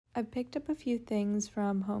I've picked up a few things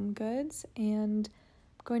from HomeGoods and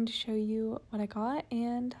I'm going to show you what I got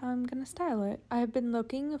and how I'm going to style it. I've been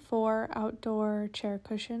looking for outdoor chair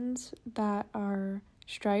cushions that are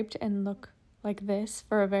striped and look like this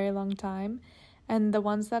for a very long time. And the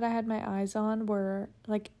ones that I had my eyes on were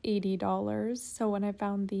like $80. So when I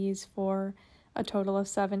found these for a total of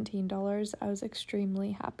 $17, I was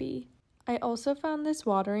extremely happy. I also found this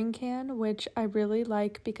watering can, which I really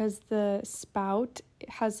like because the spout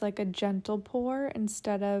has like a gentle pour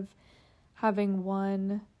instead of having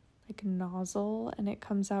one like nozzle and it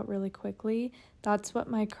comes out really quickly. That's what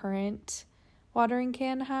my current watering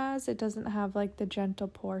can has. It doesn't have like the gentle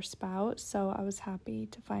pour spout, so I was happy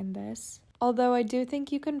to find this. Although I do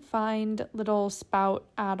think you can find little spout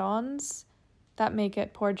add-ons that make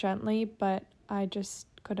it pour gently, but I just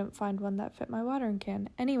couldn't find one that fit my watering can.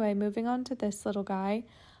 Anyway, moving on to this little guy.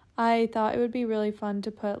 I thought it would be really fun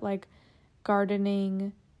to put like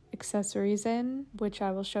gardening accessories in, which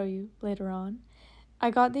I will show you later on.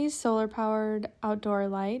 I got these solar powered outdoor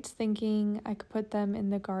lights thinking I could put them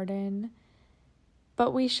in the garden,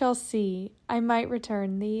 but we shall see. I might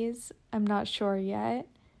return these. I'm not sure yet.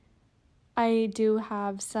 I do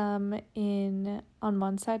have some on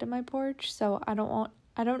one side of my porch, so I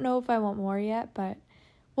don't know if I want more yet, but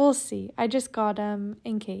we'll see. I just got them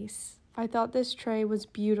in case. I thought this tray was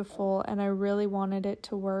beautiful and I really wanted it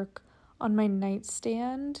to work on my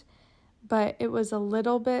nightstand, but it was a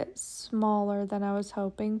little bit smaller than I was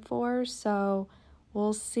hoping for, so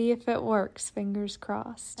we'll see if it works, fingers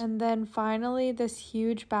crossed. And then finally, this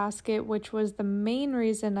huge basket, which was the main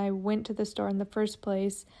reason I went to the store in the first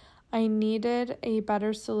place. I needed a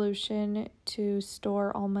better solution to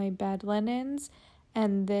store all my bed linens,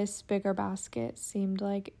 and this bigger basket seemed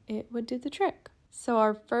like it would do the trick. So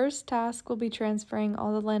our first task will be transferring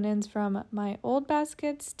all the linens from my old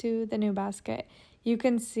baskets to the new basket. You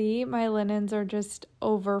can see my linens are just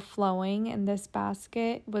overflowing and this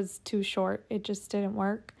basket was too short. It just didn't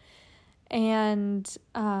work. And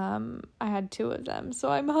I had two of them. So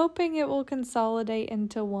I'm hoping it will consolidate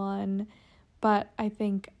into one, but I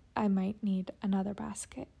think I might need another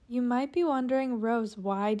basket. You might be wondering, Rose,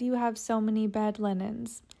 why do you have so many bed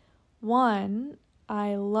linens? One,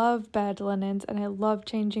 I love bed linens and I love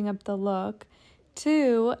changing up the look.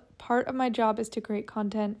 Two, part of my job is to create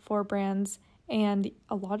content for brands, and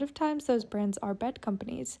a lot of times those brands are bed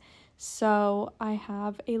companies. So I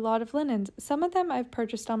have a lot of linens. Some of them I've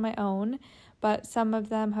purchased on my own, but some of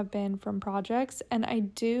them have been from projects, and I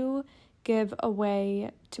do give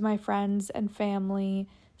away to my friends and family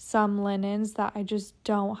some linens that I just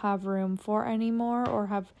don't have room for anymore or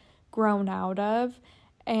have grown out of,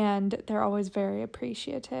 and they're always very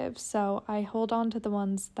appreciative. So I hold on to the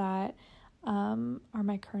ones that are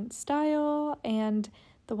my current style, and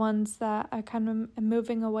the ones that I kind of am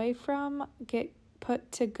moving away from get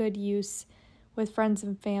put to good use with friends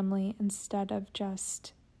and family instead of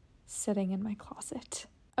just sitting in my closet.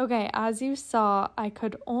 Okay, as you saw, I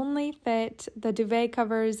could only fit the duvet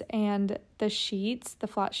covers and the sheets, the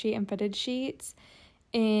flat sheet and fitted sheets,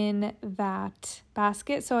 in that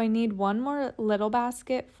basket. So I need one more little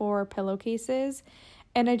basket for pillowcases.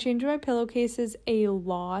 And I changed my pillowcases a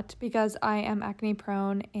lot because I am acne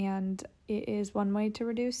prone and it is one way to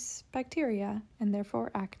reduce bacteria and therefore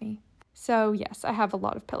acne. So yes, I have a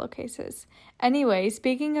lot of pillowcases. Anyway,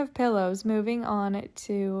 speaking of pillows, moving on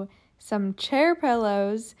to some chair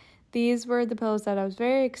pillows. These were the pillows that I was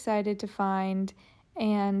very excited to find,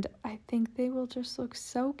 and I think they will just look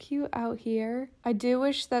so cute out here. I do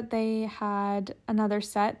wish that they had another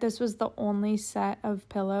set. This was the only set of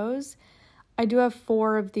pillows. I do have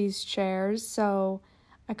 4 of these chairs, so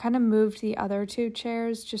I kind of moved the other 2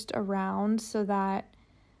 chairs just around so that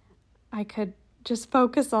I could just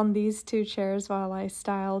focus on these 2 chairs while I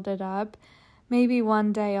styled it up. Maybe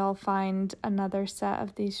one day I'll find another set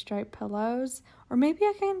of these striped pillows, or maybe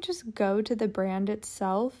I can just go to the brand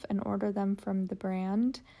itself and order them from the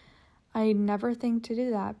brand. I never think to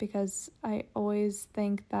do that because I always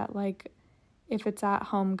think that like if it's at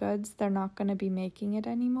HomeGoods, they're not going to be making it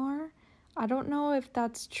anymore. I don't know if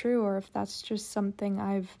that's true or if that's just something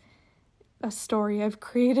a story I've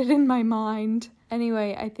created in my mind.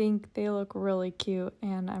 Anyway, I think they look really cute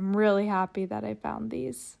and I'm really happy that I found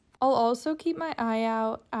these. I'll also keep my eye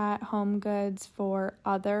out at HomeGoods for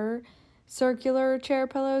other circular chair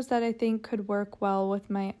pillows that I think could work well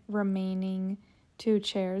with my remaining 2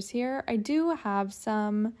 chairs here. I do have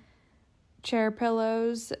some chair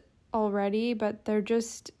pillows already, but they're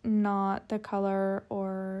just not the color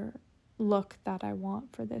or look that I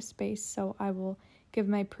want for this space, so I will give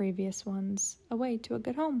my previous ones away to a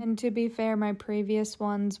good home. And to be fair, my previous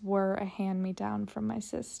ones were a hand-me-down from my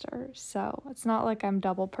sister, so it's not like I'm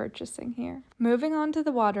double purchasing here. Moving on to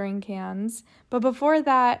the watering cans, but before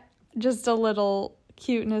that, just a little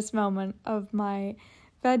cuteness moment of my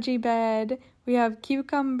veggie bed. We have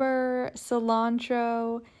cucumber,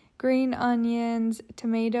 cilantro, green onions,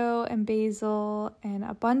 tomato and basil, and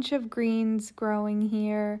a bunch of greens growing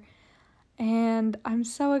here. And I'm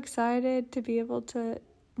so excited to be able to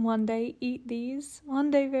one day eat these, one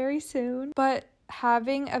day very soon. But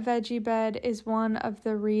having a veggie bed is one of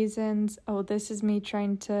the reasons, oh, this is me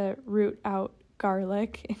trying to root out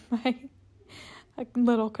garlic in my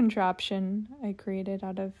little contraption I created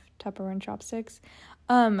out of Tupperware and chopsticks.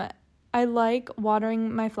 I like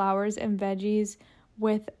watering my flowers and veggies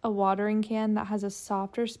with a watering can that has a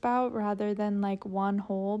softer spout rather than like one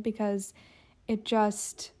hole, because it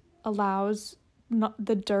just allows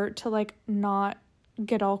the dirt to like not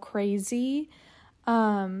get all crazy.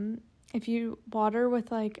 If you water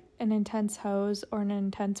with like an intense hose or an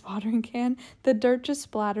intense watering can, the dirt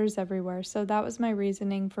just splatters everywhere. So that was my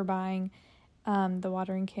reasoning for buying the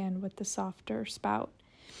watering can with the softer spout.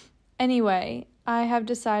 Anyway, I have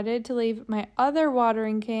decided to leave my other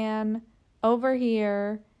watering can over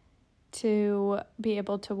here to be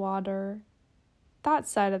able to water that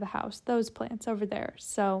side of the house, those plants over there,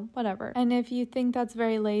 so whatever. And if you think that's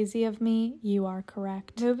very lazy of me, you are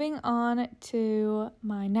correct. Moving on to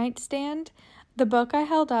my nightstand, the book I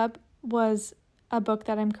held up was a book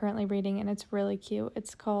that I'm currently reading, and it's really cute.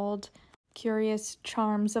 It's called Curious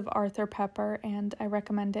Charms of Arthur Pepper, and I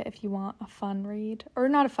recommend it if you want a fun read, or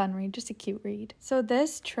not a fun read, just a cute read. So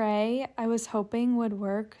this tray I was hoping would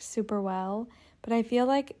work super well, but I feel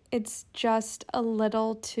like it's just a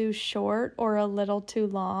little too short or a little too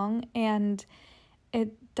long, and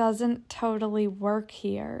it doesn't totally work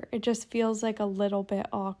here. It just feels like a little bit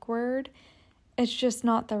awkward. It's just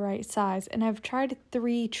not the right size, and I've tried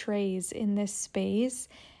 3 trays in this space,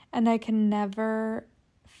 and I can never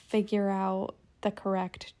figure out the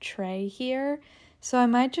correct tray here. So I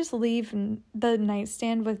might just leave the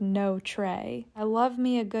nightstand with no tray. I love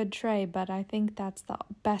me a good tray, but I think that's the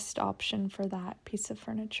best option for that piece of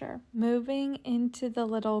furniture. Moving into the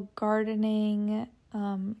little gardening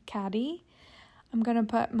caddy, I'm gonna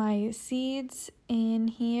put my seeds in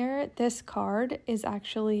here. This card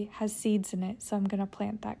has seeds in it, so I'm gonna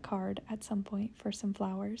plant that card at some point for some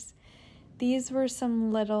flowers. These were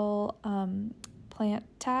some little plant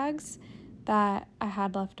tags that I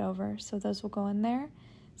had left over, so those will go in there.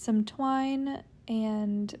 Some twine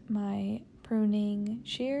and my pruning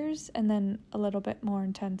shears, and then a little bit more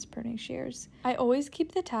intense pruning shears. I always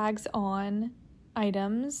keep the tags on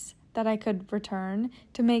items that I could return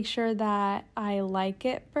to make sure that I like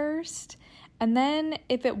it first, and then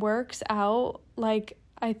if it works out like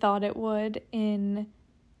I thought it would, in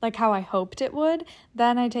like how I hoped it would,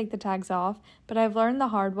 then I take the tags off. But I've learned the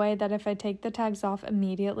hard way that if I take the tags off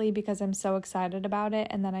immediately because I'm so excited about it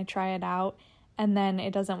and then I try it out and then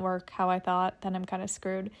it doesn't work how I thought, then I'm kind of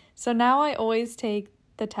screwed. So now I always take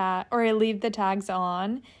the tag, or I leave the tags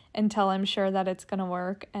on until I'm sure that it's gonna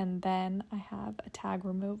work, and then I have a tag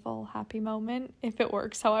removal happy moment if it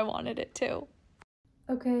works how I wanted it to.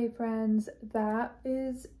 Okay, friends, that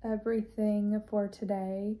is everything for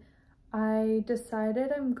today. I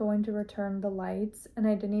decided I'm going to return the lights, and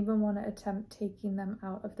I didn't even want to attempt taking them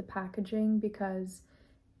out of the packaging, because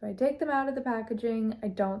if I take them out of the packaging, I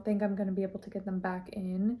don't think I'm going to be able to get them back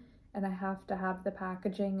in, and I have to have the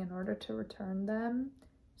packaging in order to return them.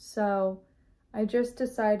 So I just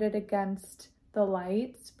decided against the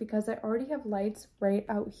lights because I already have lights right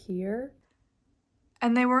out here.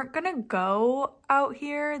 And they weren't going to go out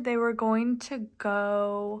here. They were going to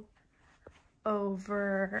go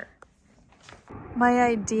over. My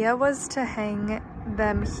idea was to hang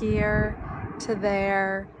them here to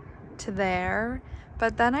there to there,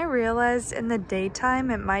 but then I realized in the daytime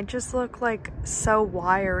it might just look like so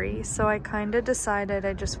wiry, so I kind of decided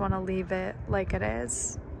I just want to leave it like it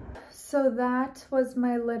is. So that was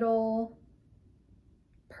my little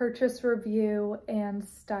purchase review and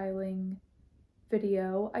styling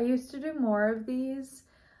video. I used to do more of these,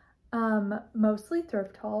 mostly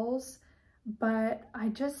thrift hauls, but I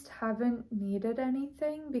just haven't needed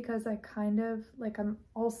anything because I kind of, like, I'm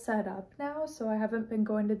all set up now, so I haven't been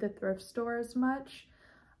going to the thrift store as much.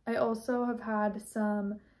 I also have had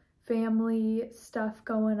some family stuff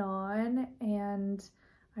going on, and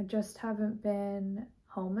I just haven't been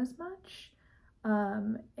home as much.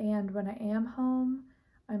 And when I am home,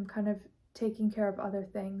 I'm kind of taking care of other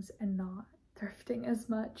things and not thrifting as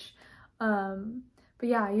much. But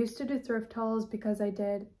yeah, I used to do thrift hauls because I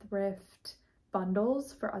did thrift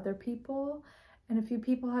bundles for other people, and a few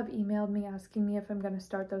people have emailed me asking me if I'm going to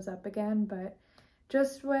start those up again, but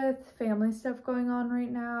just with family stuff going on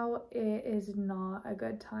right now, it is not a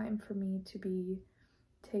good time for me to be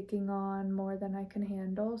taking on more than I can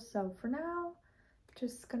handle. So for now, I'm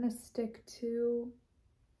just gonna stick to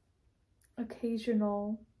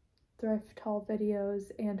occasional thrift haul videos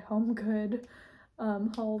and home good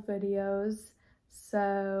haul videos.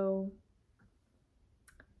 So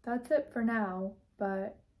that's it for now,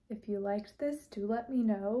 but if you liked this, do let me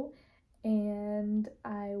know, and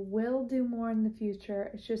I will do more in the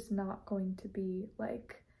future. It's just not going to be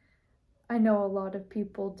like, I know a lot of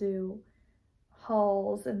people do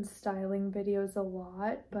hauls and styling videos a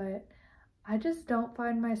lot, but I just don't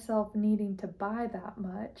find myself needing to buy that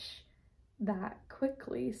much that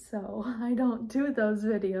quickly, so I don't do those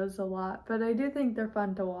videos a lot, but I do think they're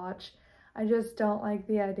fun to watch. I just don't like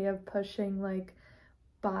the idea of pushing like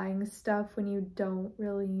buying stuff when you don't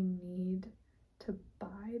really need to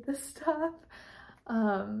buy the stuff.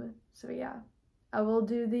 So yeah, I will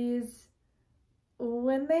do these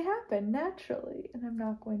when they happen naturally, and I'm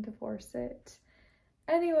not going to force it.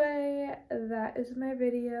 Anyway, that is my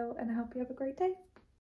video, and I hope you have a great day.